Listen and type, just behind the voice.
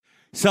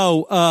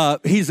So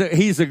he's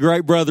a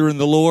great brother in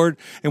the Lord,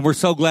 and we're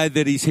so glad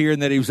that he's here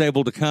and that he was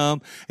able to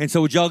come. And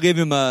so would y'all give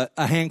him a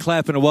hand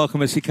clap and a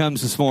welcome as he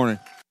comes this morning?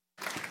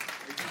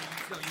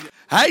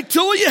 Hey,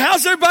 Tulia,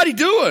 how's everybody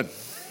doing?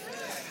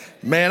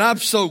 Man, I'm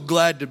so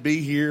glad to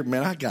be here.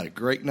 Man, I got a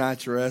great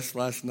night's rest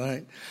last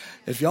night.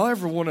 If y'all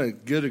ever want to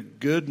get a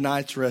good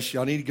night's rest,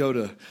 y'all need to go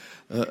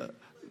to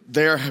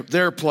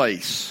their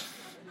place.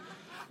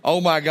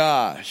 Oh, my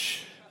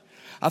gosh.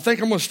 I think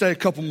I'm going to stay a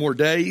couple more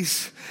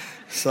days.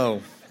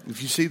 So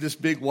if you see this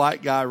big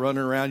white guy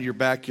running around your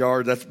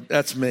backyard,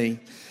 that's me.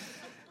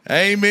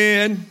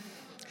 Amen.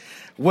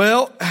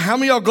 Well, how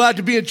many of y'all glad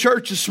to be in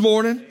church this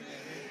morning?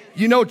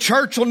 You know,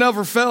 church will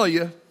never fail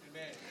you.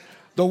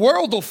 The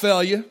world will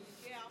fail you.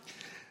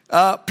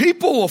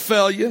 People will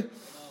fail you.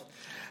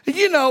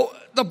 You know,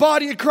 the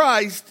body of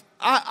Christ,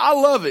 I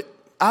love it.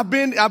 I've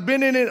been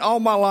in it all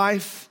my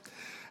life.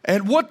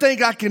 And one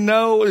thing I can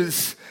know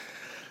is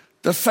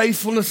the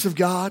faithfulness of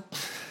God.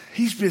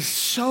 He's been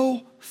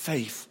so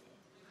faithful.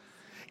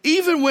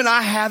 Even when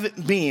I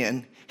haven't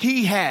been,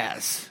 he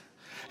has.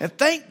 And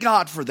thank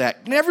God for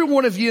that. And every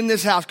one of you in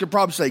this house could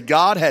probably say,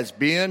 God has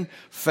been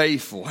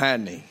faithful,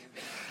 hasn't he?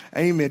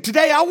 Amen.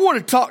 Today I want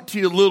to talk to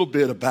you a little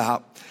bit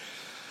about,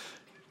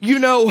 you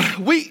know,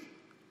 we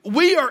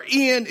are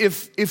in,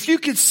 if you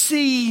could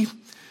see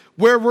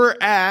where we're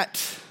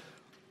at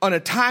on a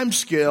time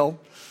scale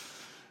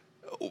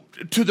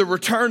to the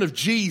return of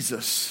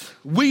Jesus,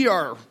 we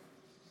are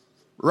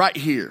right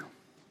here.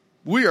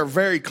 We are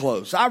very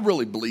close. I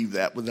really believe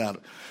that without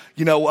it.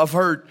 You know, I've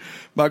heard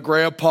my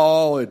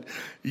grandpa and,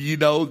 you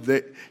know,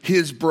 that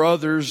his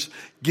brothers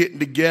getting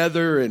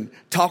together and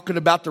talking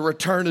about the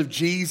return of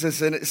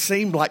Jesus. And it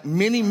seemed like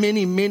many,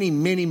 many, many,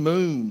 many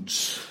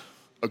moons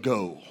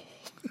ago.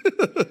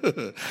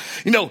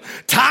 You know,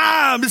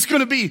 time is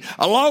going to be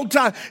a long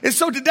time. And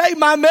so today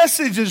my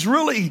message is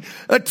really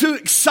to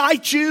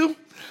excite you,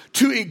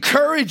 to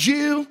encourage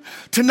you,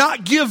 to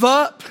not give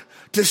up,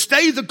 to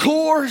stay the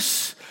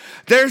course.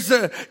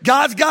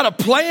 God's got a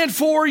plan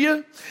for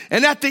you.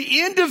 And at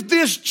the end of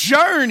this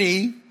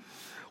journey,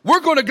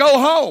 we're going to go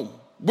home.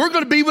 We're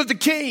going to be with the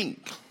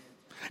King.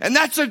 And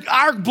that's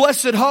our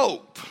blessed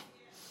hope.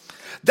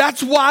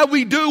 That's why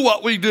we do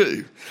what we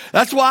do.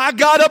 That's why I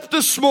got up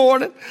this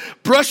morning,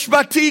 brushed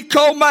my teeth,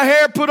 combed my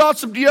hair, put on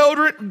some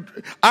deodorant,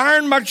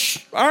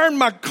 ironed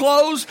my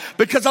clothes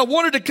because I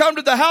wanted to come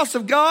to the house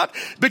of God,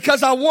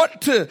 because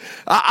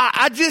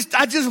I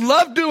just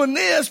love doing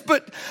this,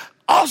 but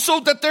also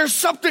that there's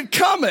something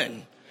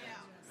coming.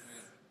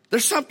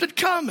 There's something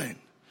coming.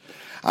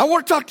 I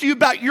want to talk to you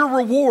about your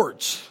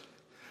rewards.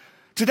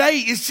 Today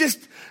is just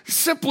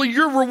simply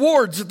your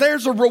rewards.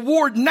 There's a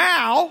reward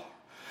now,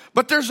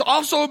 but there's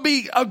also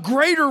be a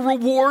greater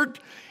reward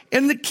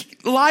in the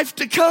life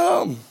to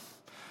come.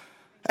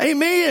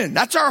 Amen.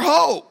 That's our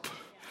hope.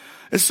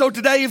 And so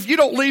today, if you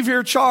don't leave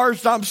here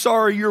charged, I'm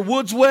sorry, your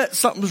wood's wet,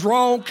 something's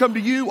wrong, come to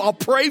you. I'll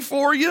pray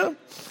for you.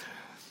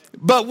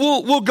 But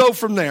we'll go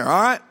from there,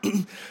 all right?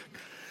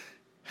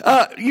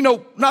 You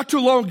know, not too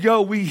long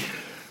ago, we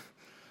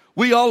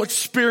all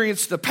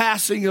experienced the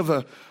passing of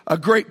a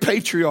great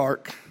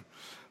patriarch,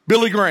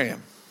 Billy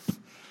Graham.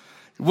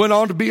 He went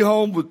on to be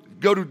home,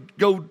 go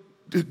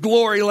to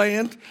glory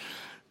land,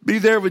 be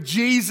there with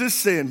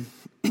Jesus. And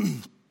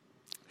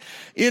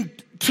in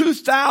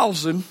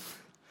 2000,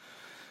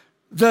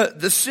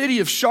 the city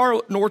of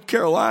Charlotte, North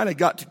Carolina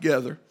got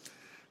together,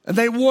 and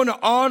they wanted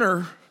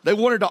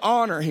to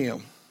honor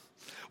him.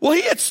 Well,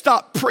 he had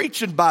stopped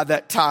preaching by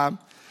that time.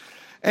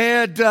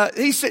 And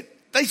they said,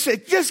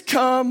 just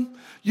come.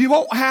 You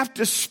won't have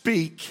to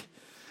speak.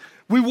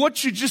 We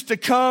want you just to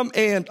come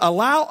and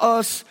allow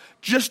us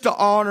just to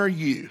honor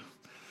you,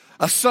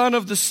 a son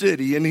of the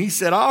city. And he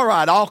said, all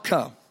right, I'll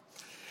come.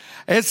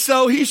 And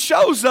so he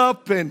shows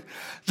up, and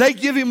they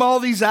give him all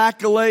these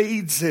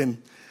accolades,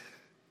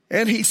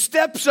 and he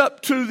steps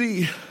up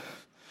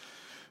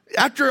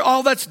after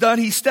all that's done,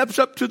 he steps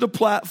up to the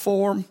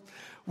platform.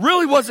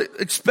 Really wasn't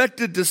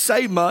expected to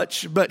say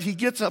much, but he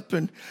gets up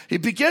and he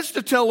begins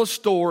to tell a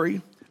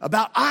story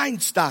about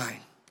Einstein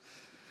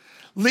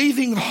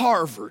leaving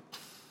Harvard.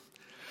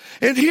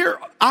 And here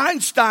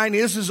Einstein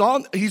he's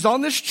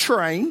on this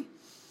train,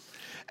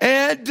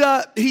 and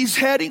he's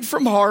heading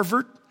from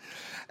Harvard,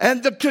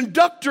 and the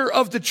conductor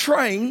of the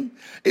train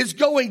is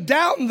going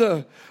down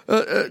the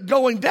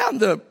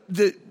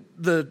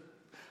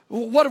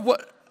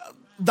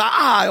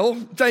aisle.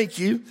 Thank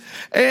you.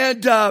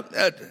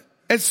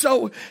 And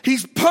so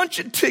he's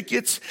punching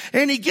tickets,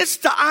 and he gets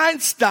to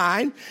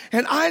Einstein,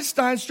 and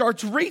Einstein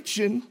starts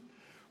reaching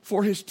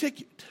for his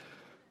ticket.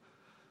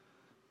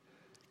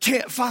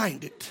 Can't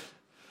find it.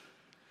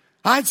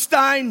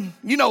 Einstein,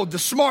 you know, the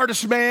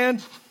smartest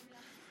man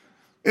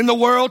in the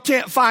world,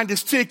 can't find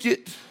his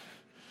ticket.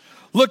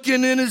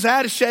 Looking in his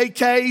attaché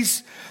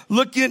case,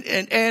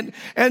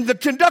 and the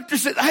conductor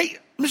said, hey,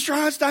 Mr.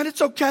 Einstein,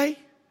 it's okay.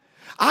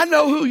 I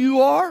know who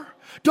you are.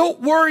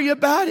 Don't worry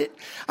about it.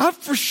 I'm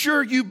for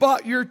sure you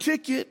bought your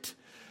ticket.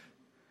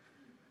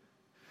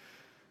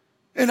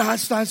 And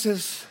Einstein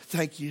says,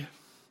 thank you.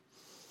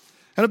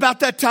 And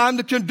about that time,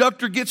 the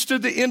conductor gets to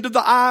the end of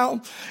the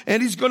aisle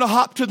and he's going to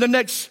hop to the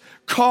next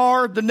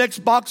car, the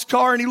next box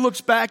car, and he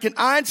looks back and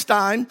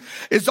Einstein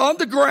is on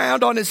the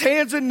ground on his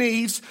hands and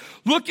knees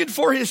looking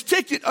for his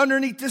ticket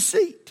underneath the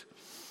seat.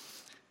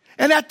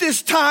 And at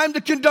this time, the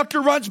conductor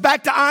runs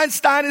back to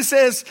Einstein and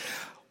says,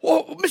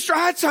 well, Mr.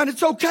 Einstein,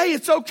 it's okay.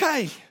 It's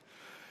okay.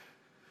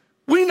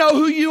 We know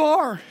who you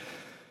are.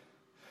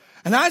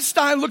 And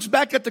Einstein looks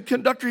back at the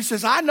conductor. He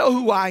says, I know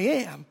who I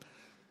am,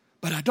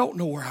 but I don't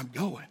know where I'm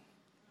going.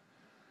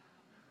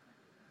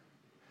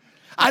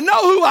 I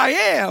know who I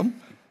am,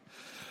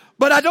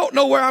 but I don't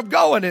know where I'm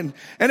going. And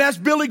as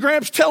Billy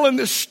Graham's telling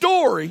this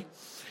story,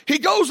 he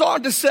goes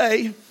on to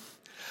say,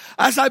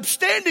 as I'm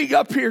standing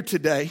up here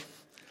today,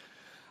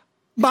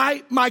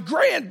 my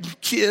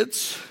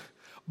grandkids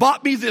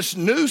bought me this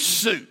new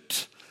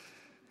suit.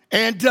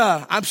 And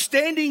I'm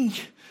standing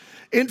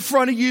in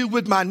front of you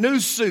with my new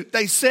suit.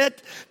 They said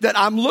that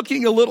I'm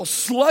looking a little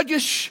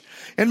sluggish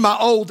in my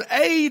old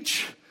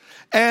age.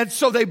 And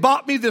so they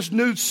bought me this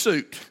new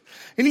suit.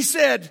 And he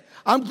said,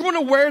 I'm going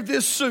to wear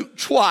this suit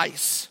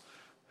twice.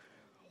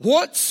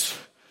 Once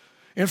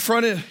in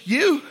front of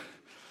you,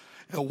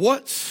 and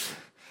once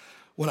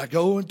when I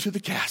go into the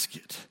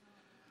casket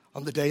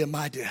on the day of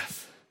my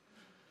death.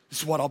 This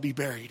is what I'll be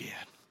buried in.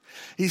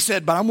 He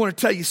said, but I'm going to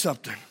tell you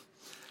something.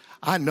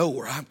 I know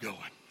where I'm going.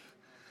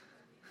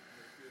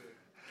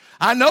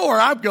 I know where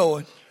I'm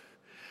going.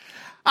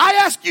 I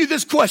ask you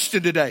this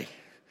question today.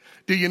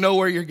 Do you know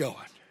where you're going?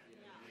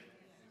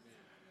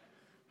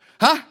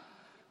 Huh?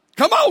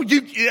 Come on.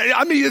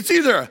 It's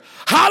either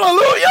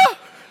hallelujah.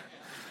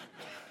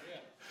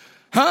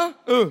 Huh?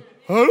 I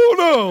don't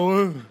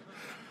know.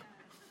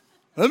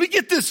 Let me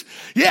get this.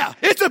 Yeah,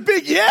 it's a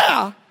big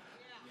yeah.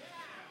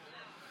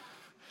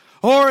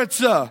 Or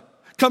it's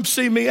come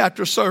see me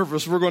after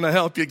service. We're going to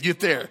help you get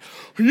there.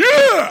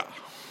 Yeah.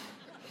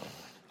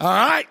 All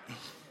right.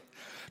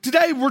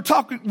 Today I'm going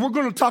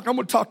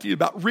to talk to you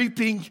about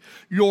reaping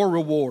your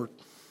reward.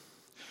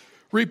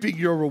 Reaping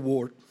your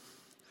reward.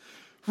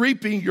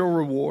 Reaping your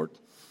reward.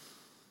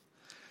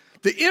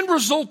 The end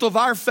result of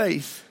our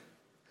faith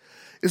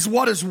is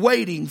what is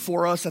waiting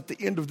for us at the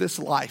end of this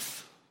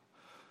life.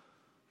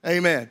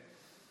 Amen.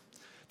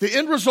 The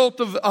end result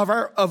of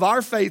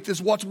our faith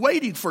is what's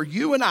waiting for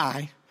you and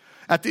I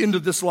at the end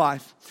of this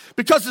life.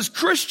 Because as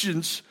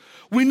Christians,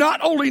 we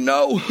not only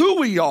know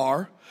who we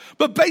are,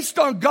 but based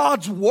on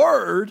God's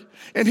word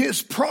and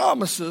his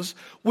promises,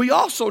 we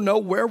also know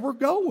where we're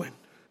going.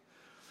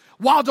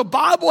 While the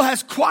Bible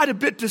has quite a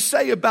bit to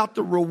say about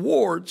the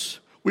rewards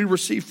we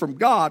receive from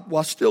God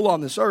while still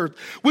on this earth,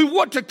 we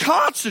want to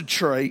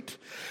concentrate.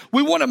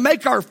 We want to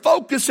make our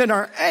focus and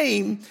our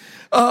aim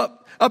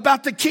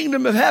about the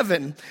kingdom of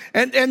heaven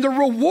and the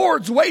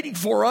rewards waiting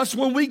for us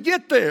when we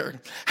get there.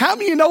 How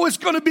many of you know it's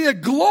going to be a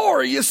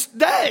glorious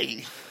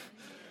day?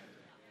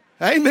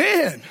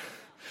 Amen.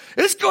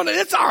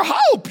 It's our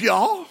hope,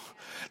 y'all.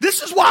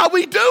 This is why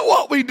we do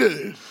what we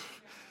do.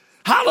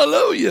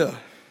 Hallelujah.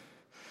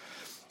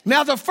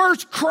 Now, the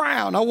first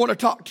crown I want to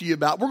talk to you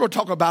about, we're going to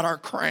talk about our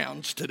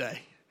crowns today.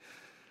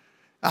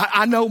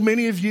 I know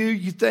many of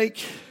you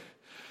think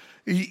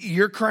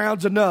your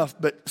crown's enough,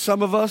 but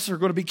some of us are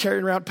going to be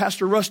carrying around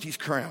Pastor Rusty's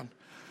crown.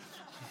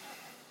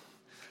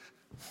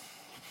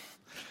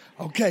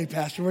 Okay,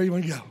 Pastor, where do you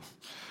want to go?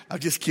 I'm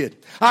just kidding.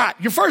 All right,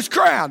 your first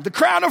crown, the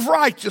crown of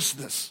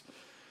righteousness.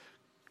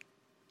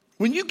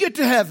 When you get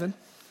to heaven,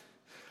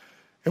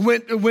 and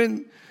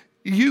when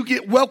you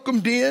get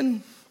welcomed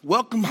in,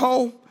 welcome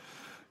home,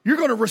 you're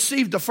going to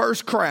receive the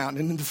first crown.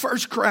 And the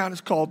first crown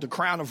is called the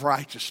crown of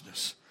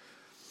righteousness.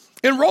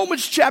 In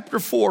Romans chapter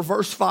 4,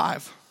 verse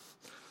 5,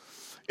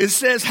 it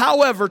says,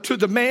 however, to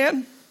the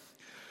man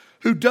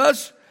who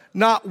does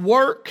not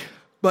work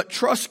but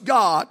trusts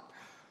God,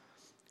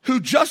 who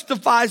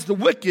justifies the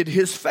wicked,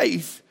 his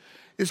faith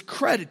is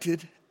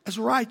credited as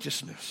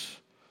righteousness.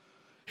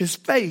 His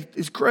faith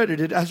is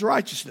credited as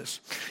righteousness.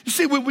 You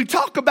see, when we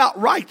talk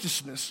about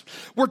righteousness,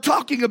 we're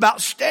talking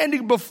about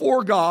standing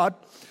before God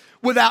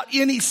without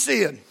any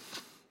sin.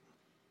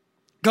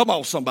 Come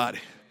on, somebody.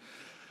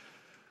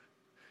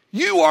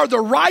 You are the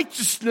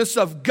righteousness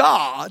of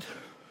God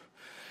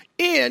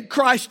in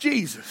Christ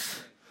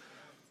Jesus.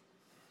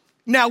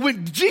 Now,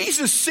 when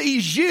Jesus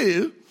sees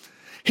you,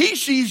 he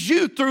sees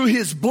you through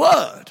his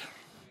blood.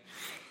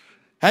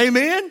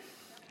 Amen.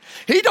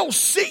 He don't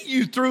see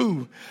you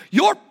through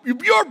your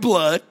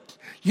blood.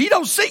 He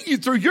don't see you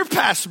through your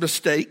past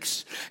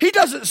mistakes. He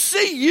doesn't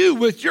see you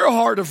with your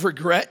heart of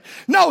regret.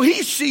 No,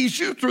 he sees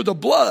you through the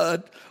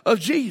blood of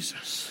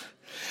Jesus.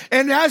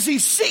 And as he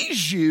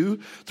sees you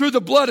through the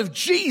blood of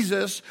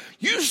Jesus,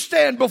 you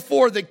stand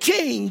before the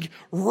King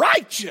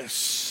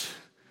righteous,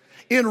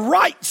 in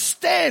right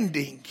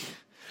standing,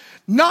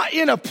 not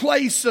in a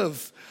place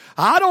of,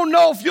 I don't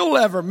know if you'll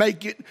ever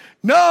make it.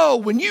 No,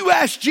 when you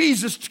ask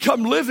Jesus to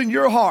come live in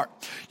your heart,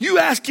 you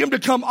ask him to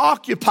come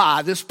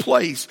occupy this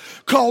place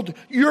called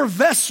your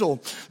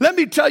vessel. Let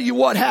me tell you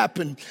what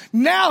happened.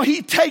 Now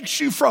he takes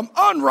you from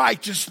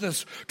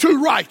unrighteousness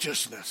to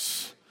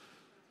righteousness.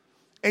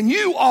 And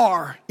you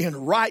are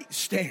in right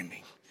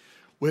standing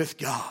with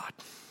God.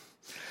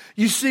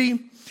 You see,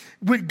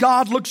 when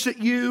God looks at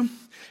you,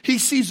 he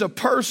sees a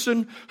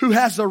person who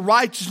has the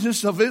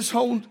righteousness of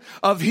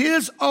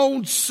his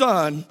own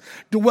son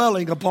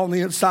dwelling upon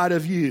the inside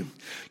of you.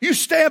 You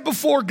stand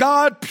before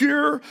God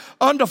pure,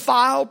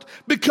 undefiled,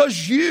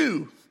 because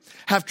you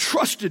have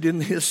trusted in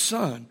his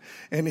son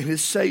and in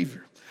his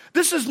Savior.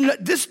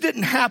 This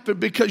didn't happen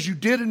because you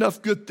did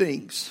enough good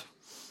things.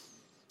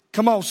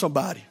 Come on,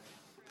 somebody.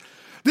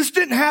 This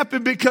didn't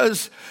happen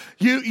because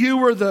you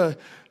were the,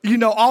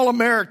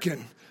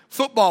 All-American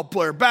football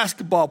player,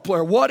 basketball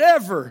player,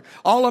 whatever,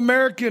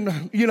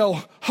 All-American,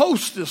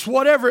 hostess,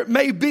 whatever it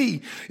may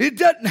be. It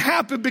doesn't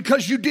happen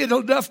because you did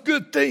enough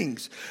good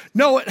things.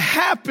 No, it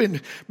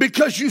happened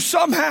because you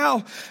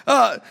somehow,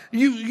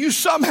 you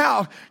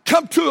somehow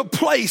come to a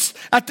place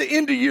at the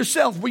end of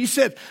yourself where you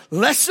said,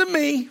 less of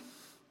me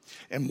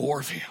and more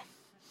of him.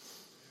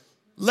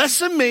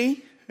 Less of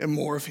me and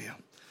more of him.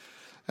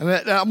 And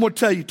I'm going to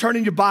tell you, turn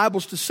in your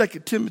Bibles to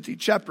 2 Timothy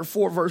chapter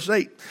 4, verse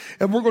 8.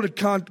 And we're going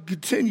to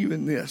continue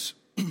in this.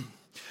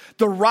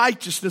 The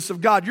righteousness of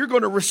God. You're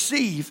going to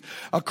receive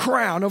a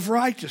crown of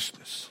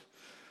righteousness.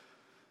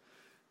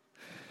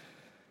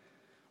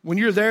 When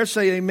you're there,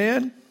 say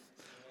amen.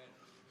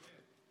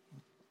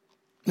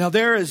 Now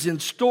there is in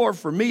store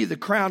for me the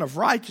crown of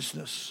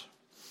righteousness,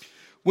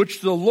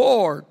 which the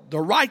Lord, the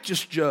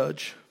righteous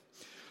judge,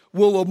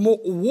 will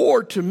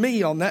award to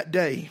me on that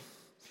day.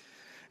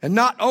 And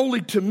not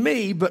only to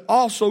me, but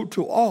also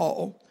to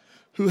all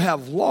who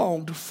have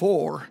longed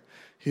for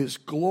his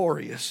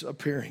glorious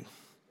appearing.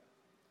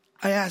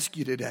 I ask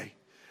you today,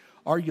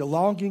 are you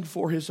longing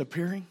for his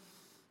appearing?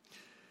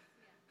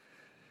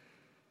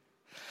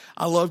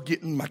 I love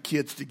getting my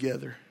kids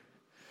together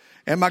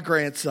and my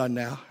grandson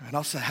now. And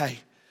I'll say, hey,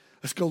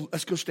 let's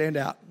go stand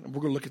out and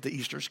we're going to look at the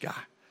eastern sky.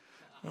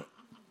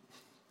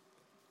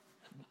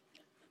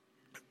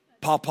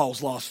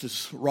 Paul's lost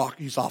his rock.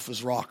 He's off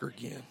his rocker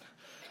again.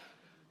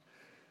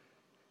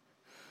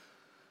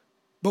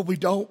 But we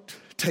don't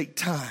take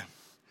time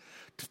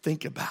to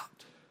think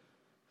about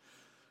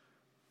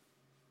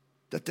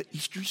that the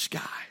eastern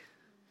sky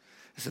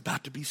is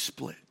about to be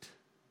split.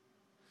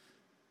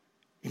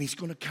 And he's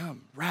going to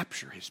come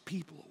rapture his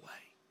people away.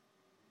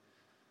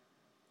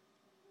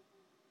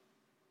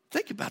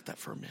 Think about that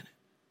for a minute.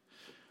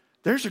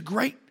 There's a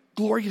great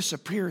glorious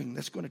appearing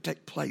that's going to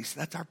take place.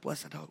 That's our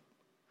blessed hope.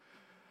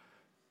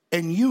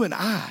 And you and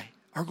I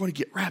are going to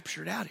get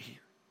raptured out of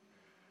here.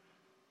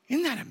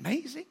 Isn't that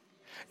amazing?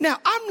 Now,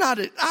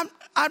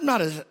 I'm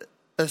not an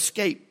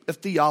escape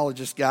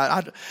theologist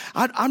guy.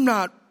 I'm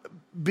not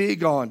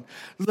big on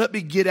let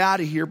me get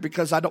out of here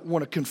because I don't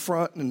want to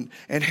confront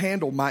and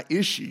handle my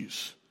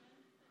issues.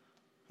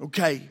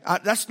 Okay,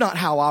 that's not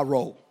how I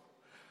roll.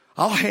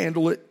 I'll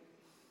handle it.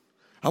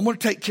 I'm going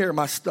to take care of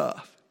my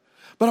stuff.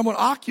 But I'm going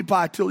to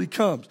occupy till he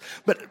comes.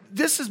 But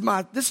this is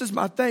my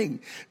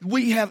thing.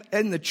 We have,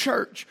 in the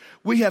church,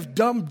 we have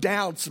dumbed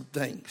down some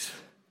things.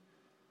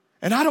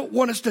 And I don't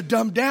want us to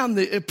dumb down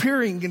the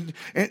appearing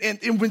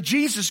and when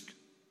Jesus,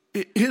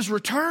 his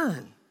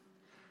return.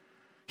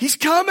 He's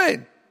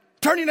coming.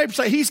 Turn to your neighbor and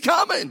say, he's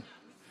coming.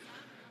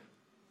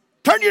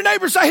 Turn to your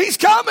neighbor and say, he's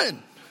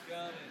coming.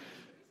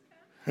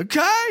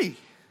 Okay.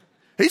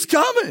 He's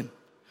coming.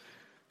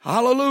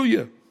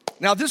 Hallelujah.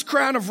 Now this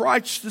crown of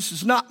righteousness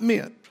is not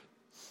meant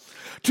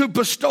to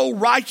bestow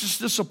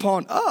righteousness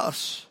upon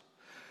us.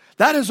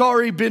 That has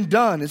already been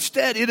done.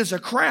 Instead, it is a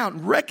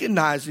crown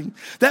recognizing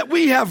that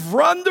we have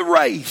run the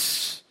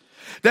race,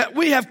 that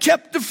we have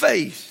kept the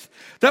faith,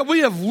 that we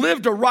have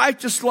lived a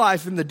righteous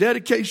life in the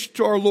dedication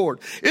to our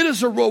Lord. It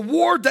is a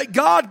reward that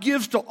God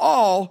gives to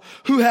all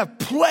who have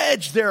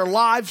pledged their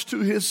lives to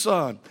his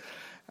Son.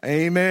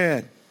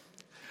 Amen.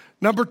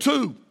 Number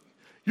 2,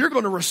 you're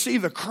going to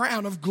receive a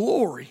crown of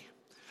glory.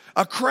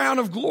 A crown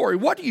of glory.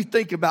 What do you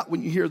think about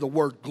when you hear the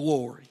word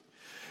glory?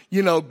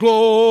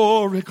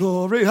 Glory,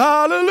 glory,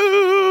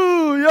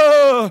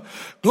 hallelujah.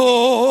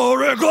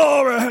 Glory,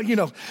 glory.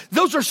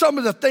 Those are some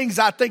of the things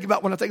I think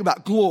about when I think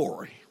about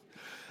glory.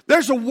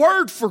 There's a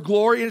word for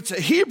glory, and it's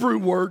a Hebrew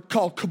word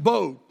called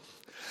kabod.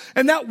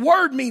 And that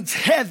word means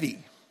heavy.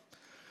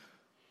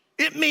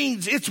 It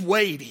means it's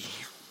weighty.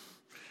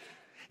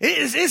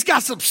 It's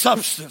got some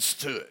substance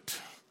to it.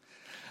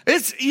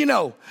 It's,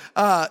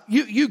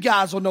 you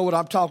guys will know what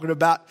I'm talking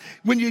about.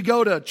 When you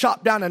go to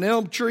chop down an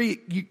elm tree,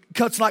 it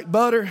cuts like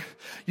butter.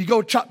 You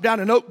go chop down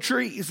an oak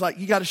tree, it's like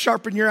you got to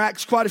sharpen your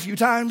axe quite a few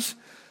times.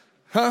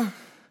 Huh?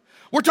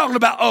 We're talking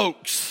about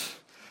oaks.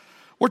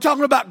 We're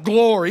talking about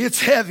glory. It's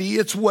heavy.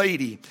 It's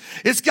weighty.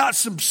 It's got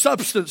some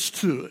substance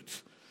to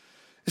it.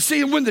 You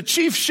see, when the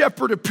chief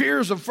shepherd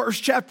appears in 1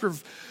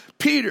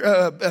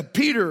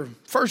 Peter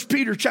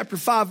chapter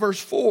 5,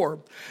 verse 4,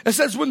 it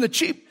says, when the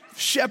chief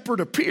shepherd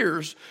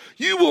appears,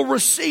 you will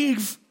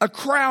receive a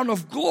crown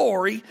of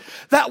glory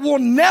that will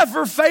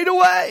never fade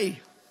away.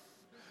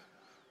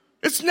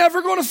 It's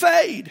never going to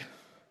fade.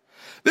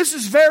 This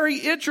is very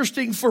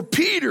interesting for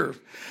Peter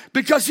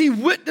because he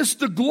witnessed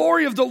the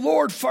glory of the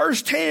Lord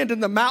firsthand in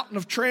the mountain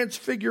of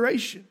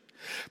transfiguration.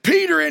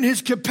 Peter and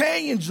his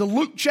companions in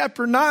Luke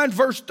chapter 9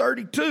 verse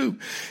 32,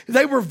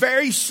 they were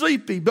very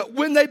sleepy, but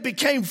when they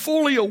became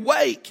fully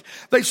awake,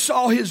 they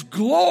saw his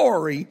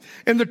glory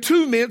and the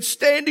two men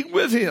standing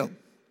with him.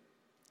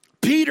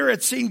 Peter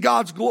had seen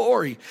God's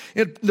glory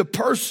in the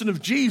person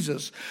of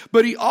Jesus,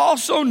 but he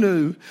also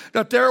knew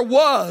that there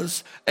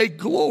was a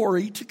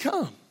glory to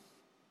come.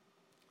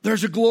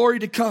 There's a glory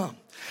to come.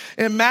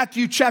 In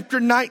Matthew chapter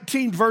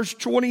 19 verse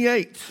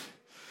 28,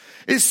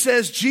 it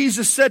says,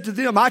 Jesus said to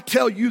them, I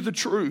tell you the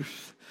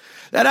truth,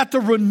 that at the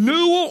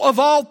renewal of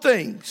all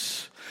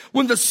things,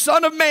 when the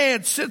Son of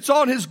Man sits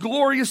on his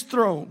glorious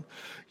throne,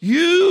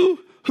 you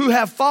who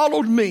have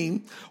followed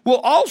me will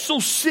also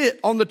sit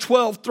on the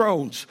 12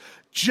 thrones,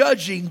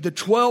 judging the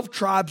 12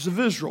 tribes of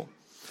Israel.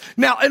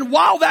 Now, and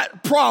while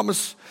that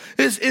promise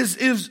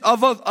is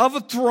of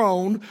a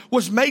throne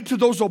was made to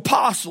those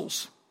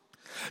apostles,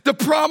 the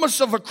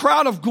promise of a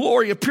crown of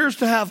glory appears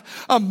to have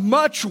a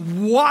much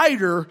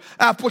wider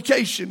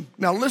application.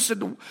 Now listen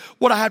to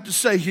what I have to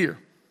say here.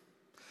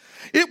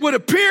 It would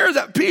appear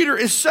that Peter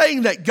is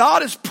saying that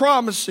God is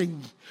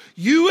promising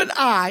you and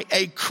I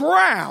a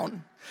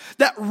crown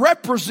that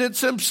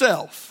represents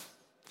himself.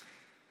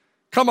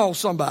 Come on,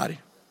 somebody.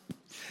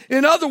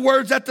 In other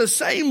words, at the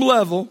same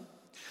level,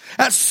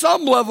 at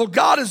some level,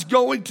 God is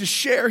going to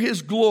share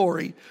his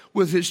glory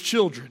with his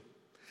children.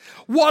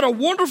 What a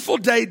wonderful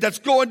day that's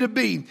going to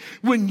be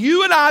when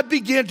you and I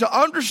begin to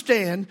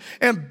understand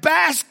and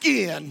bask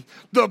in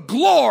the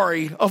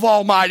glory of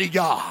Almighty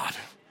God.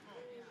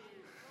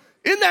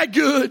 Isn't that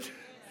good?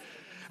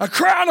 A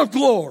crown of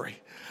glory.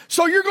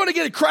 So you're going to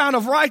get a crown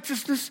of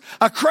righteousness,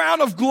 a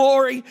crown of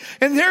glory,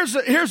 and here's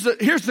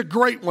the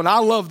great one. I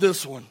love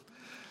this one.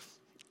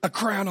 A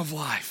crown of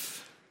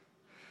life.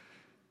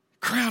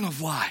 Crown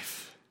of life.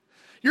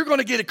 You're going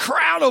to get a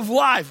crown of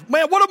life.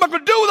 Man, what am I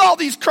going to do with all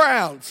these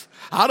crowns?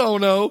 I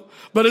don't know,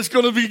 but it's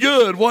going to be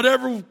good,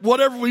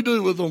 whatever we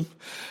do with them.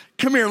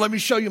 Come here, let me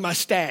show you my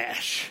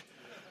stash.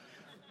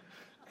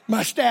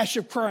 My stash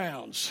of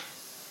crowns.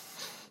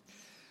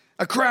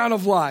 A crown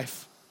of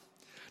life.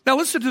 Now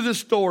listen to this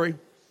story.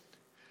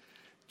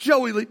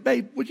 Joey Lee,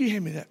 babe, would you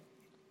hand me that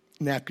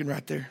napkin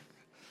right there?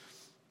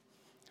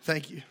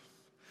 Thank you.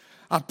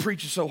 I'm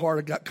preaching so hard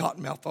I got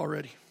cotton mouth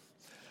already.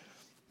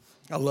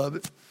 I love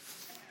it.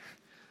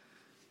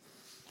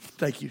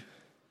 Thank you.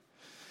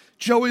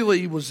 Joey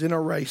Lee was in a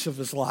race of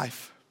his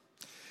life.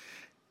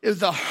 It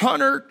was a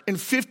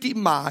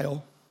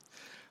 150-mile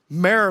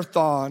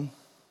marathon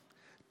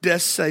des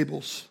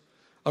Sables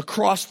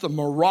across the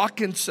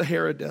Moroccan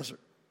Sahara Desert.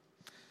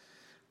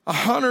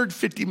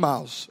 150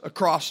 miles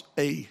across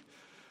a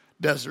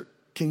desert.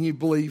 Can you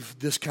believe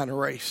this kind of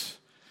race?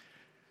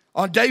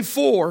 On day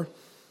 4,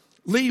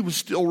 Lee was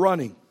still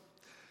running.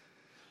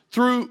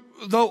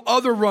 Though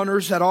other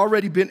runners had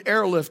already been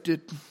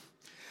airlifted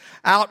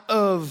out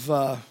of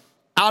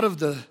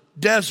the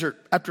desert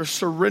after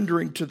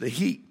surrendering to the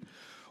heat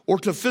or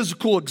to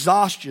physical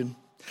exhaustion.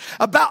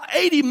 About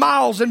 80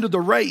 miles into the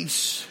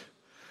race,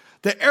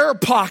 the air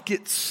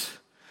pockets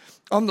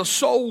on the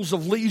soles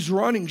of Lee's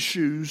running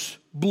shoes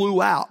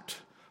blew out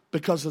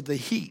because of the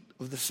heat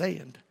of the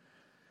sand.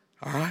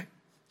 All right?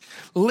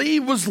 Lee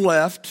was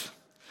left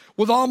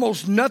with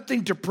almost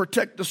nothing to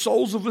protect the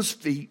soles of his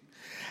feet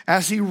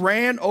as he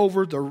ran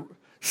over the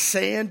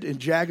sand and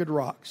jagged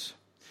rocks.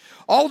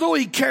 Although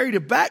he carried a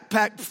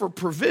backpack for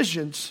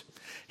provisions,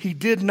 he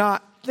did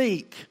not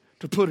think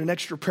to put an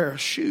extra pair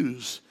of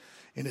shoes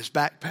in his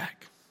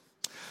backpack.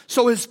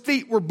 So his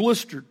feet were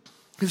blistered,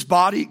 his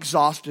body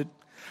exhausted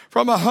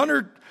from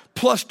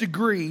 100+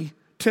 degree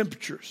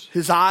temperatures.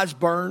 His eyes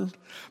burned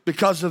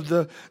because of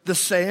the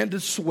sand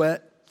and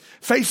sweat.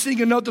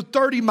 Facing another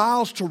 30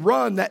 miles to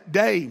run that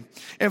day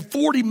and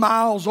 40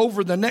 miles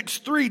over the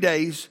next 3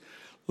 days,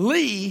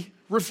 Lee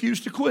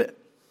refused to quit.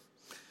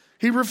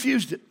 He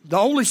refused it. The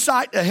only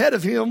sight ahead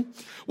of him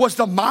was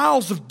the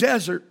miles of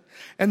desert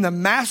and the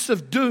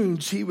massive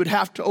dunes he would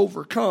have to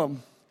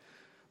overcome.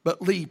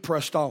 But Lee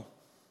pressed on.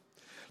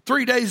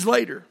 3 days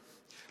later,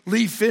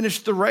 Lee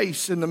finished the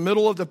race in the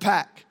middle of the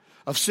pack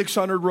of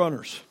 600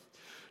 runners.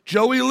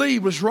 Joey Lee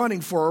was running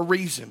for a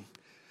reason.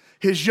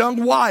 His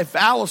young wife,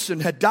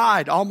 Allison, had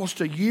died almost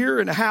a year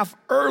and a half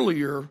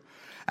earlier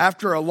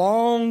after a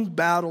long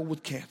battle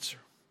with cancer.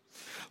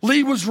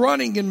 Lee was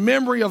running in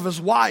memory of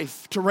his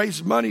wife to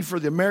raise money for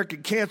the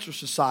American Cancer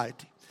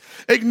Society.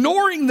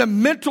 Ignoring the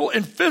mental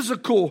and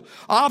physical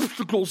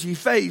obstacles he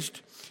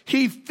faced,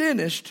 he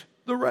finished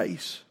the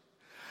race.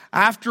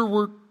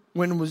 Afterward,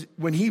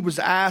 when he was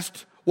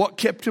asked what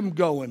kept him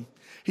going,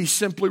 he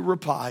simply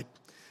replied,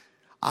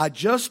 I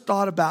just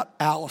thought about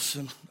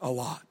Allison a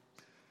lot.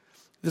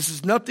 This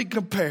is nothing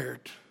compared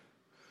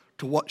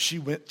to what she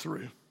went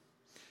through.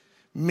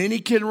 Many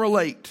can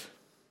relate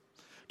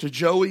to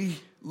Joey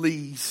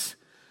Lee's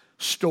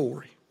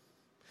story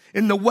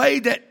in the way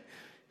that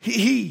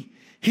he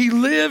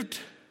lived,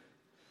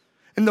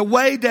 in the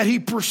way that he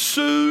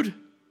pursued,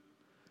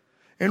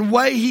 in the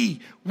way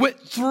he went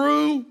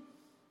through.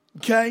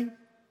 Okay,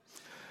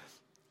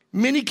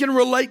 many can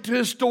relate to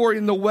his story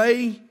in the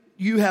way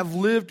you have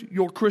lived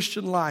your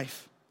Christian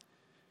life,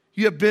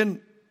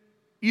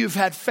 you've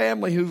had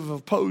family who have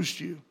opposed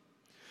you.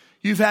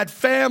 You've had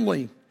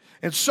family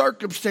and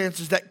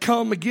circumstances that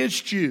come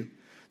against you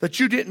that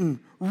you didn't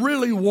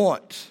really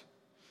want.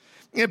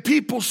 And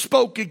people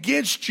spoke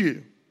against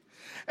you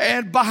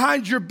and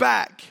behind your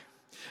back.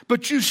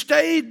 But you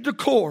stayed the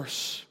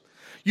course.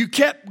 You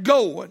kept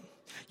going.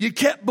 You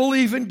kept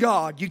believing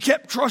God. You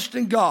kept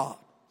trusting God.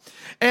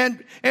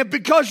 And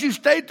because you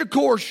stayed the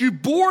course, you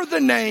bore the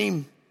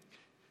name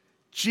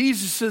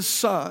Jesus'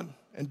 son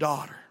and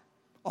daughter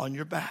on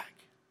your back.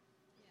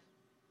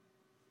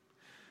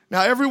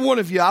 Now, every one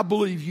of you, I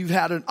believe you've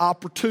had an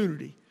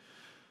opportunity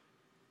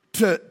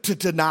to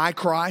deny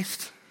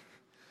Christ,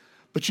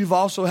 but you've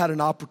also had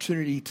an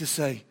opportunity to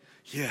say,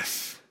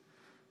 yes,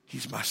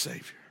 he's my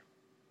Savior.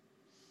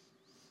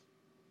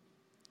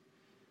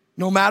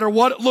 No matter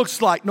what it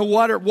looks like, no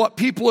matter what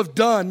people have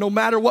done, no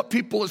matter what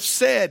people have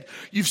said,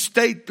 you've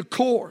stayed the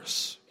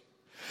course.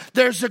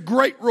 There's a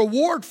great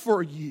reward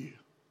for you,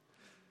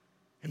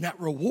 and that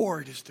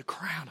reward is the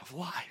crown of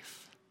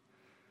life.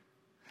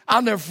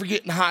 I'll never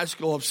forget in high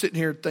school, I'm sitting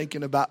here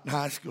thinking about in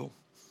high school.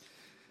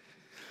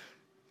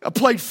 I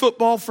played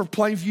football for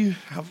Plainview.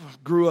 I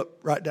grew up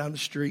right down the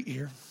street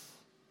here.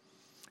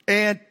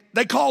 And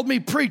they called me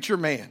Preacher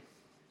Man.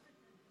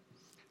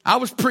 I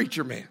was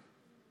Preacher Man.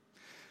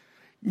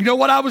 You know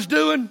what I was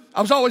doing?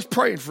 I was always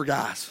praying for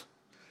guys.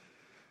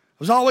 I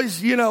was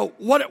always,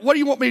 what do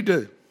you want me to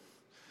do?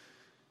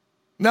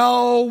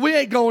 No, we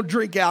ain't going to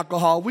drink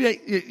alcohol.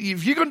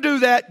 If you're going to do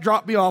that,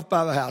 drop me off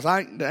by the house. I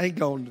ain't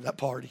going to that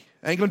party.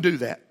 I ain't going to do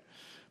that.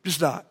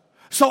 Just not.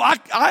 So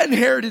I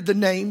inherited the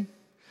name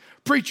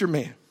Preacher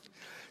Man.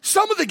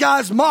 Some of the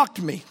guys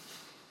mocked me.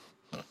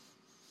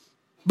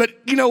 But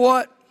you know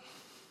what?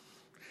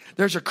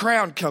 There's a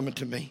crown coming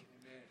to me.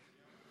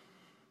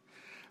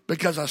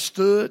 Because I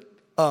stood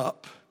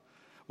up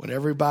when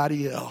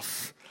everybody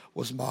else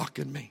was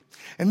mocking me.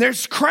 And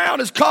this crown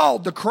is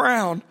called the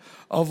crown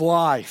of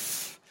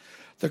life.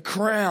 The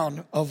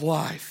crown of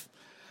life.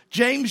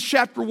 James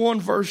chapter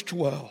 1 verse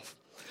 12.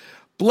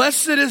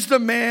 Blessed is the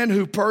man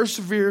who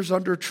perseveres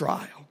under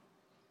trial,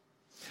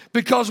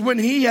 because when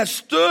he has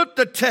stood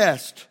the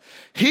test,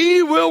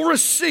 he will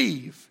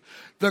receive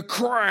the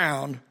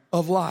crown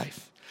of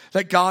life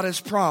that God has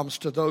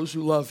promised to those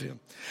who love him.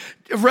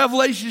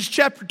 Revelation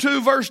chapter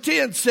 2 verse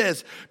 10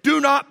 says,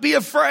 do not be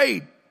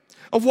afraid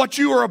of what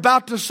you are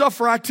about to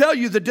suffer. I tell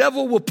you, the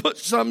devil will put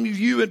some of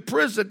you in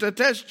prison to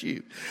test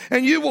you,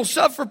 and you will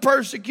suffer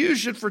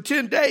persecution for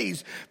 10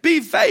 days. Be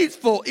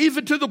faithful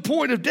even to the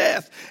point of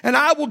death, and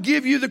I will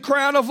give you the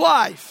crown of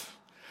life.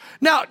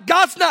 Now,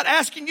 God's not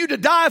asking you to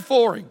die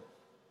for him.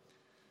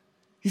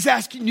 He's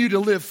asking you to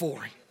live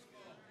for him.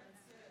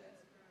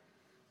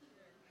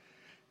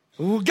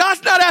 Well,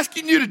 God's not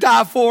asking you to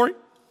die for him.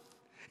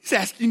 He's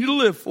asking you to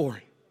live for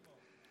him.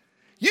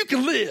 You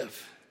can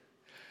live.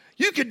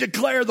 You can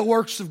declare the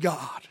works of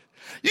God.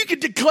 You can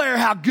declare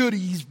how good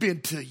he's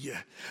been to you.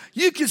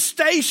 You can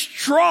stay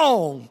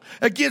strong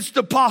against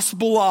the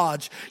possible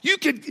odds. You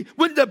can,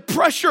 when the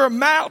pressure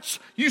mounts,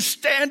 you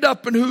stand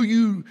up in who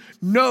you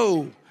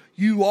know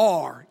you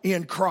are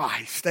in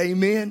Christ.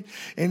 Amen.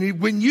 And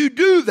when you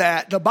do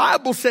that, the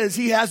Bible says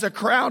he has a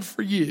crown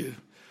for you.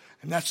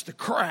 And that's the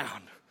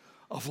crown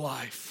of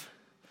life.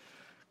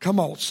 Come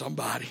on,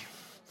 somebody.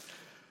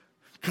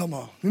 Come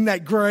on. Isn't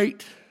that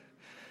great?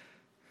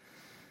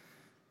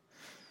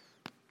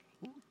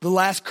 The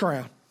last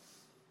crown.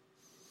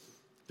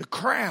 The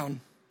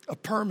crown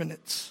of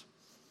permanence.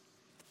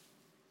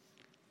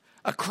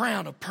 A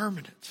crown of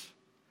permanence.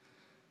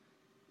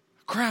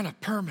 A crown of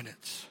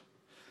permanence.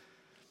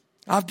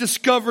 I've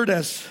discovered,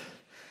 as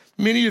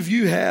many of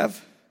you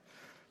have,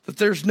 that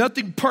there's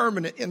nothing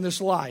permanent in this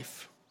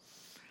life.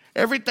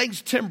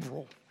 Everything's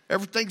temporal.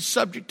 Everything's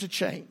subject to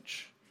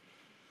change.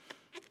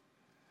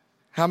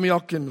 How many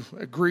of y'all can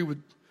agree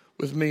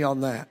with me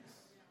on that?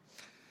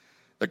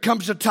 There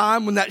comes a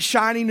time when that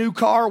shiny new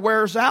car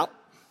wears out,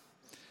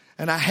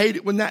 and I hate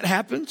it when that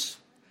happens.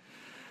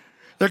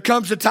 There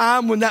comes a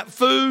time when that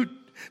food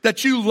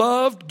that you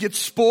loved gets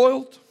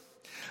spoiled,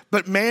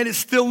 but man, it's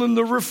still in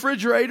the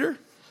refrigerator.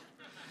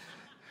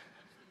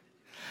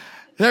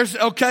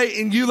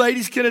 And you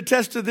ladies can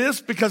attest to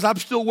this because I'm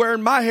still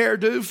wearing my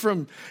hairdo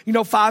from,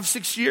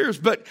 5-6 years,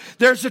 but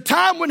there's a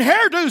time when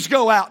hairdos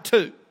go out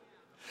too.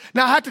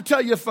 Now I have to tell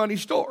you a funny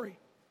story.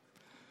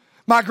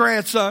 My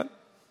grandson,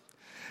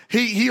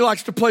 he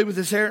likes to play with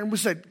his hair, and we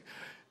said,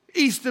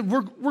 Easton,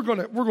 we're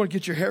gonna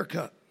get your hair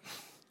cut.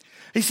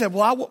 He said,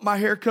 well, I want my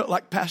hair cut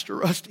like Pastor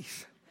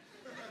Rusty's.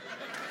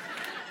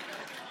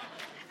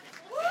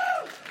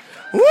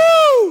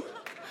 Woo!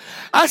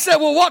 I said,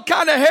 well, what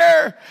kind of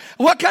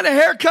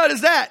haircut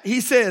is that?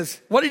 He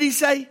says, what did he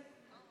say?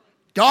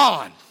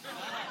 Gone.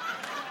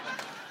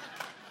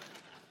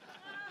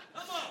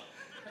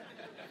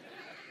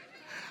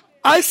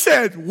 I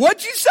said,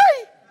 what'd you say?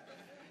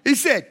 He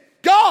said,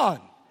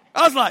 gone.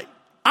 I was like,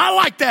 I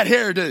like that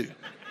hairdo.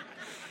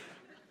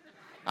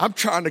 I'm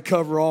trying to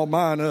cover all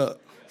mine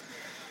up.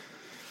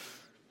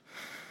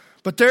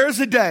 But there is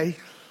a day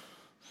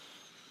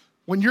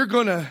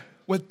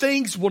when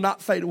things will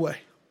not fade away.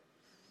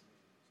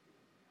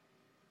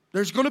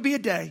 There's going to be a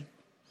day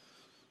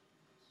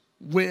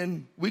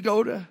when we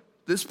go to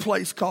this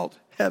place called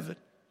heaven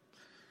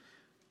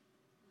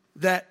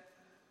that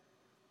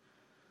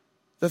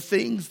the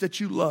things that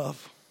you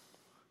love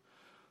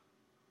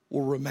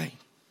will remain.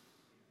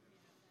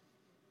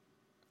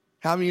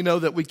 How many of you know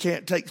that we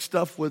can't take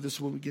stuff with us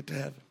when we get to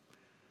heaven?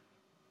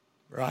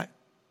 Right?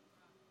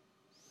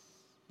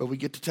 But we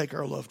get to take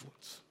our loved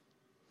ones.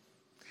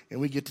 And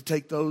we get to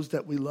take those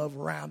that we love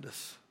around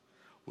us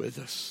with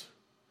us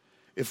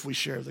if we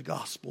share the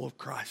gospel of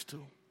Christ to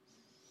them.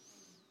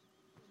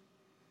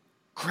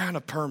 Crown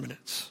of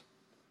permanence.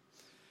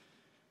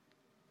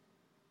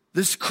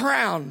 This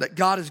crown that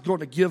God is going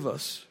to give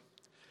us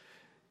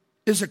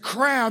is a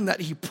crown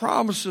that he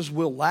promises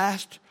will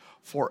last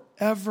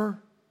forever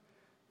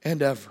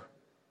and ever.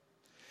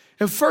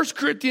 In 1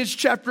 Corinthians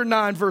chapter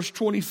 9, verse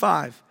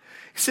 25,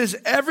 it says,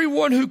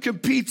 everyone who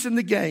competes in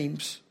the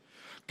games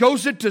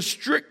goes into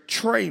strict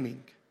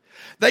training.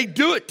 They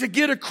do it to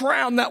get a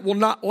crown that will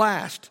not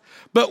last,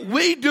 but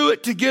we do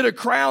it to get a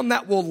crown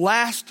that will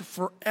last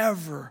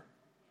forever.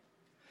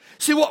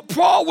 See, what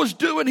Paul was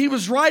doing, he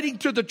was writing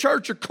to the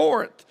church of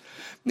Corinth.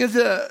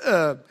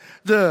 The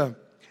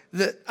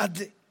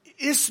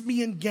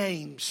Isthmian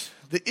Games.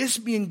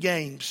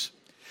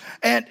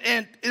 And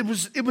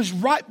it was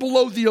right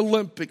below the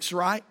Olympics,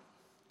 right?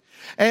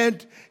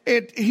 And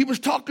he was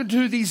talking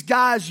to these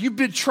guys, you've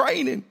been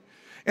training,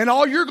 and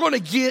all you're going to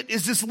get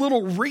is this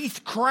little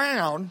wreath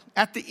crown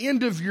at the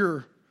end of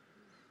your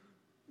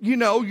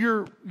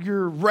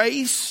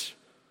race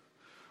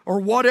or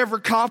whatever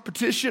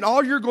competition.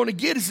 All you're going to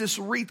get is this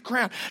wreath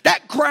crown.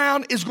 That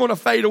crown is going to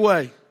fade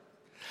away.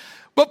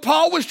 But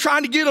Paul was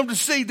trying to get them to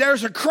see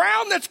there's a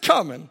crown that's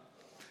coming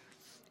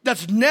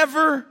that's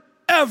never,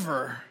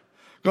 ever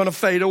going to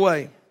fade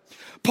away.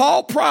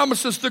 Paul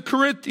promises the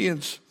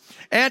Corinthians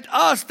and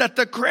us that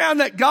the crown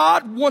that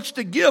God wants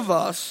to give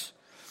us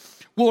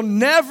will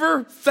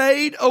never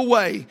fade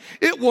away.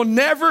 It will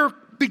never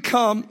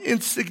become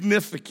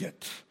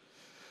insignificant.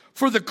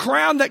 For the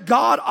crown that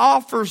God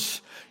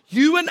offers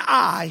you and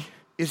I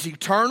is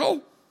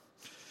eternal,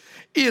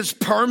 is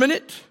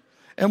permanent,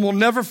 and will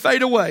never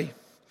fade away.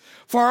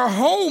 For our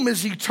home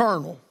is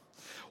eternal,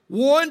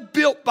 one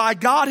built by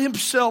God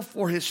himself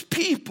for his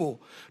people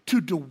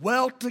to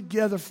dwell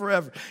together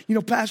forever. You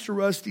know, Pastor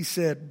Rusty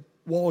said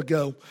a while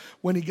ago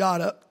when he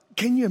got up,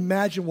 can you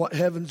imagine what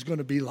heaven's going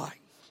to be like?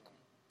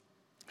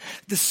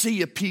 The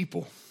sea of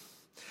people,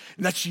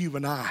 and that's you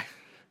and I.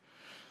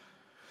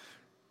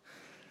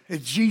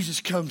 As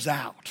Jesus comes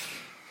out,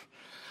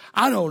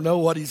 I don't know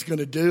what he's going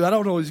to do. I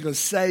don't know what he's going to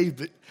say,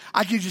 but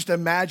I can just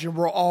imagine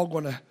we're all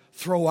going to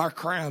throw our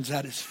crowns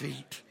at his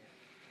feet.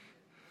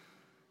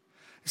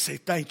 Say,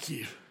 thank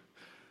you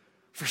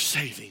for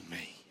saving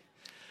me.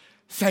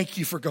 Thank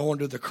you for going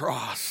to the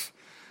cross.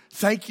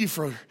 Thank you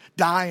for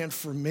dying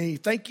for me.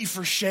 Thank you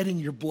for shedding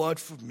your blood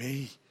for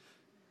me.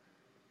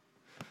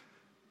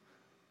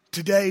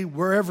 Today,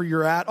 wherever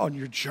you're at on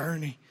your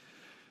journey,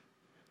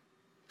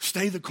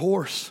 stay the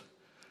course.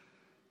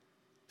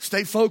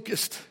 Stay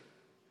focused.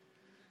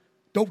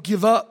 Don't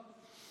give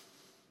up.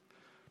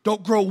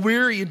 Don't grow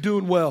weary in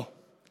doing well.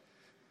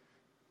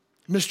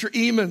 Mr.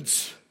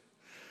 Emmons,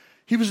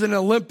 he was an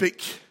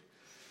Olympic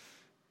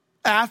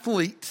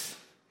athlete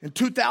in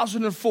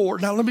 2004.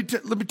 Now, let me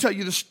tell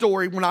you the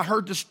story. When I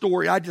heard the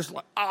story, I just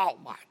like, oh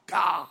my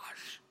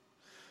gosh.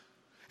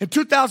 In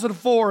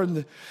 2004,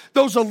 in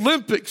those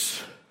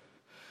Olympics,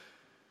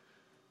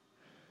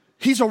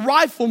 he's a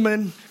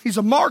rifleman, he's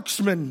a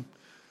marksman,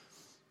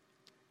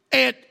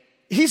 and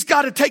he's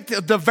got to take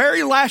the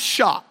very last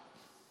shot.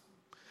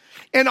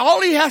 And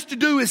all he has to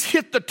do is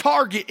hit the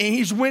target, and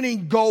he's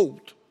winning gold.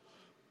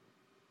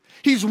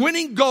 He's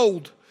winning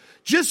gold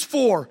just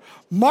for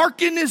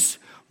marking his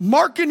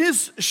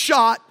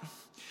shot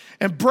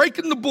and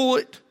breaking the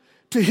bullet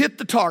to hit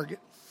the target.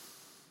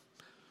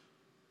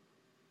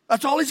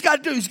 That's all he's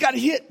got to do. He's got to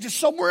hit just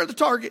somewhere at the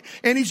target,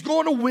 and he's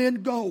going to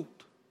win gold.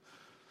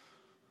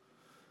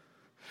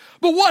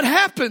 But what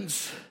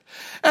happens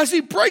as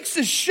he breaks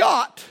his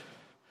shot,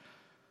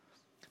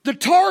 the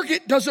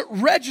target doesn't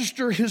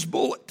register his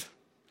bullet.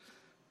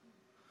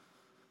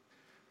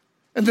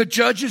 And the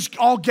judges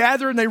all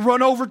gather and they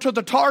run over to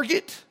the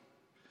target.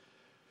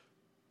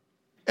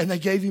 And they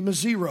gave him a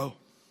 0.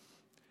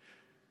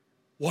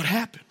 What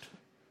happened?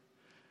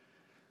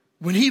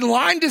 When he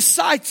lined his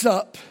sights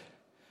up,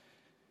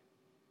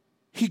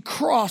 he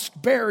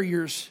crossed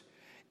barriers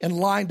and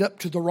lined up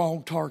to the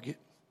wrong target.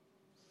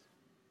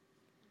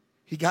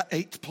 He got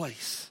 8th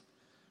place.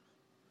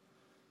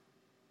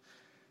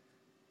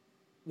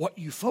 What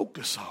you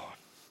focus on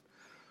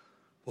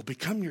will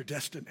become your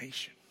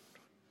destination.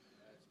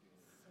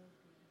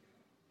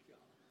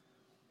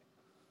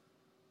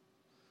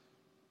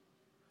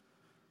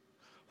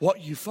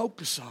 What you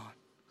focus on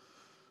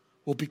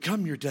will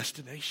become your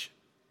destination.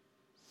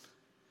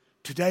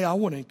 Today, I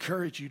want to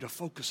encourage you to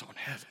focus on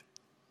heaven.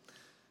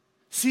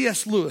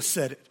 C.S. Lewis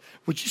said it.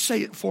 Would you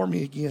say it for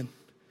me again?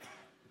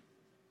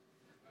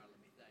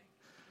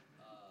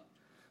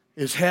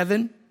 is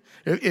heaven.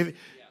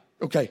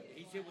 Okay.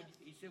 He said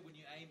when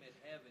you aim at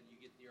heaven, you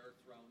get the earth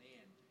thrown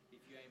in. If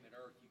you aim at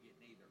earth, you get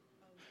neither.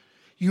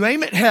 You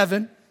aim at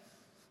heaven,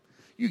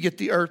 you get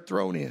the earth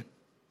thrown in.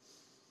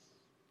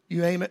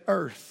 You aim at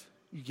earth,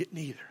 you get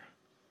neither.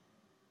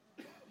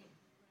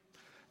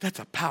 That's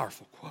a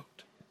powerful quote.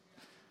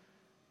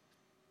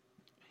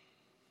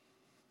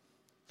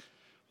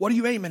 What are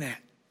you aiming at?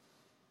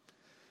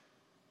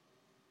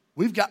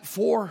 We've got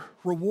 4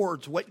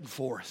 rewards waiting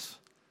for us.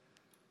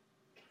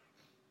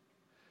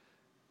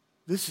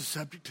 This is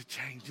subject to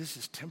change. This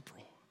is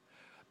temporal.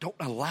 Don't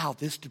allow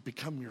this to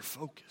become your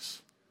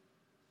focus.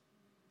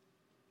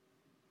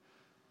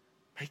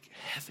 Make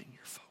heaven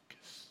your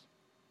focus.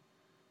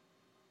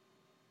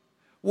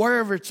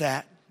 Wherever it's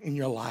at in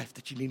your life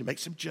that you need to make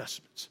some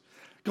adjustments,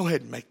 go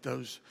ahead and make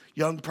those.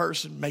 Young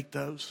person, make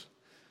those.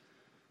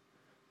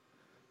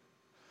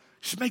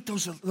 Just make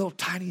those little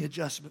tiny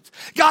adjustments.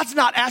 God's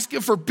not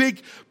asking for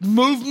big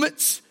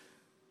movements.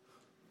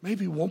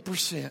 Maybe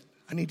 1%.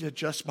 I need to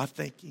adjust my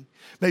thinking.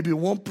 Maybe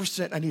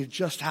 1% I need to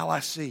adjust how I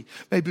see.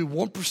 Maybe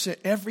 1%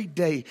 every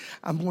day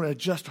I'm going to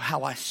adjust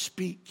how I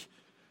speak.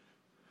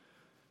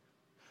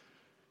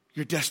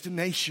 Your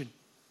destination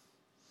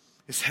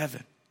is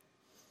heaven.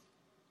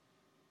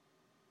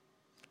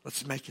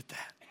 Let's make it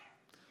that.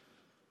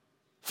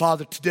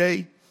 Father,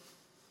 today,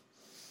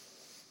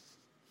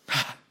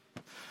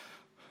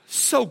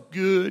 so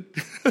good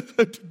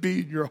to be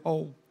in your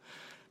home,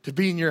 to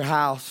be in your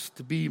house,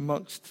 to be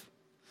amongst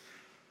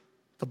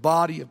the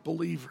body of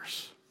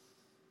believers.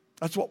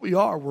 That's what we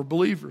are. We're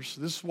believers.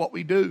 This is what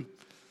we do.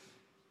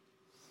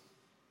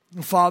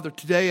 And Father,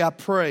 today I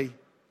pray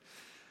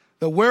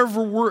that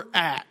wherever we're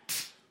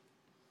at,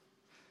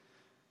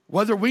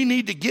 whether we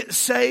need to get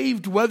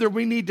saved, whether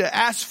we need to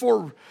ask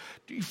for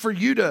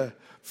you to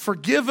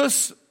forgive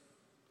us,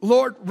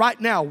 Lord, right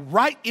now,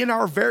 right in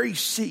our very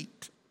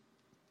seat,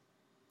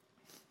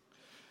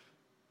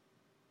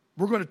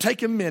 we're going to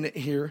take a minute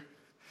here.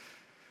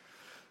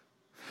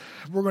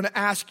 We're going to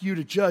ask you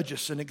to judge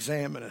us and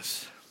examine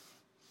us.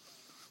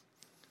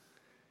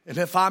 And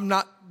if I'm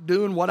not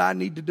doing what I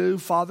need to do,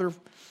 Father,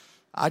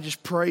 I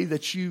just pray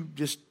that you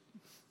just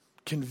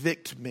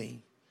convict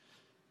me.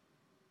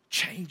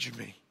 Change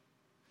me.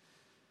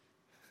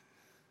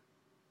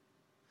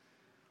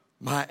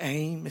 My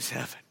aim is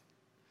heaven.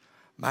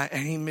 My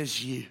aim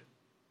is you.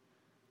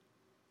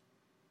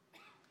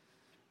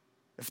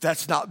 If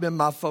that's not been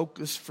my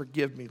focus,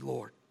 forgive me,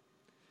 Lord.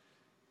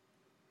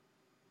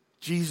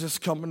 Jesus,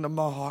 come into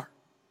my heart.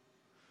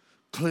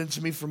 Cleanse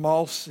me from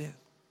all sin.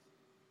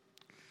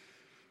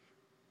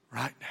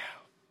 Right now.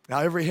 Now,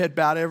 every head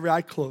bowed, every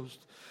eye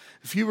closed.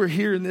 If you were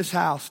here in this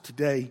house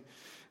today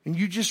and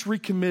you just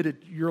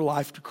recommitted your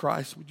life to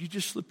Christ, would you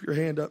just slip your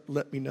hand up and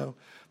let me know?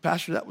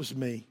 Pastor, that was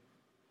me.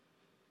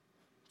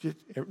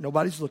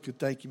 Nobody's looking.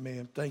 Thank you,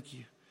 ma'am. Thank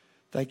you.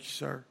 Thank you,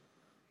 sir.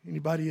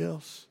 Anybody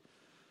else?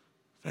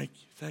 Thank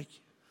you. Thank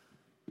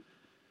you.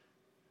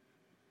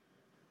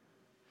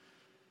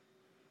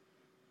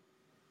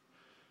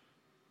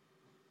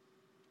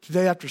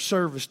 Today after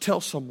service,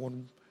 tell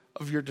someone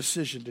of your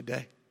decision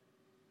today.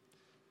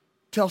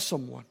 Tell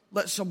someone.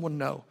 Let someone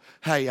know,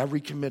 hey, I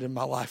recommitted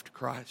my life to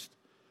Christ.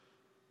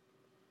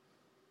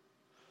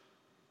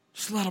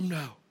 Just let them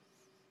know.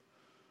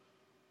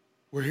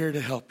 We're here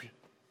to help you.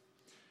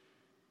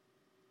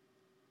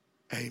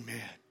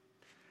 Amen.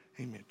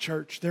 Amen.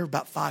 Church, there are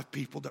about 5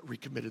 people that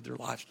recommitted their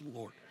lives to the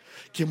Lord.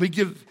 Can we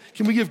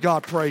give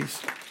God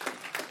praise?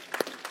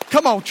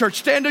 Come on, church,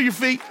 stand to your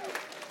feet.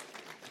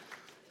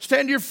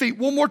 Stand to your feet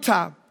one more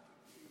time.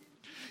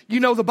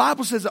 You know, the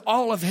Bible says that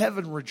all of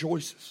heaven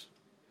rejoices.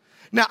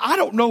 Now, I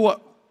don't know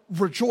what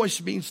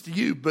rejoice means to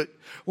you, but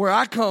where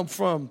I come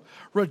from,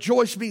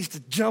 rejoice means to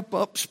jump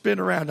up, spin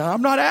around. Now,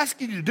 I'm not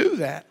asking you to do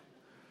that.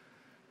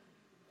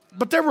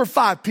 But there were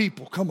 5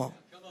 people. Come on.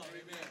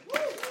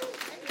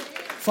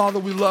 Father,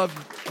 we love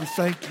you. We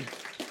thank you.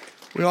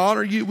 We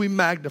honor you. We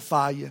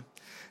magnify you.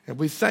 And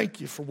we thank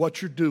you for what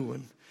you're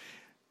doing.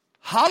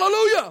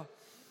 Hallelujah.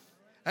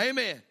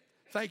 Amen.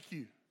 Thank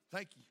you.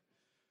 Thank you.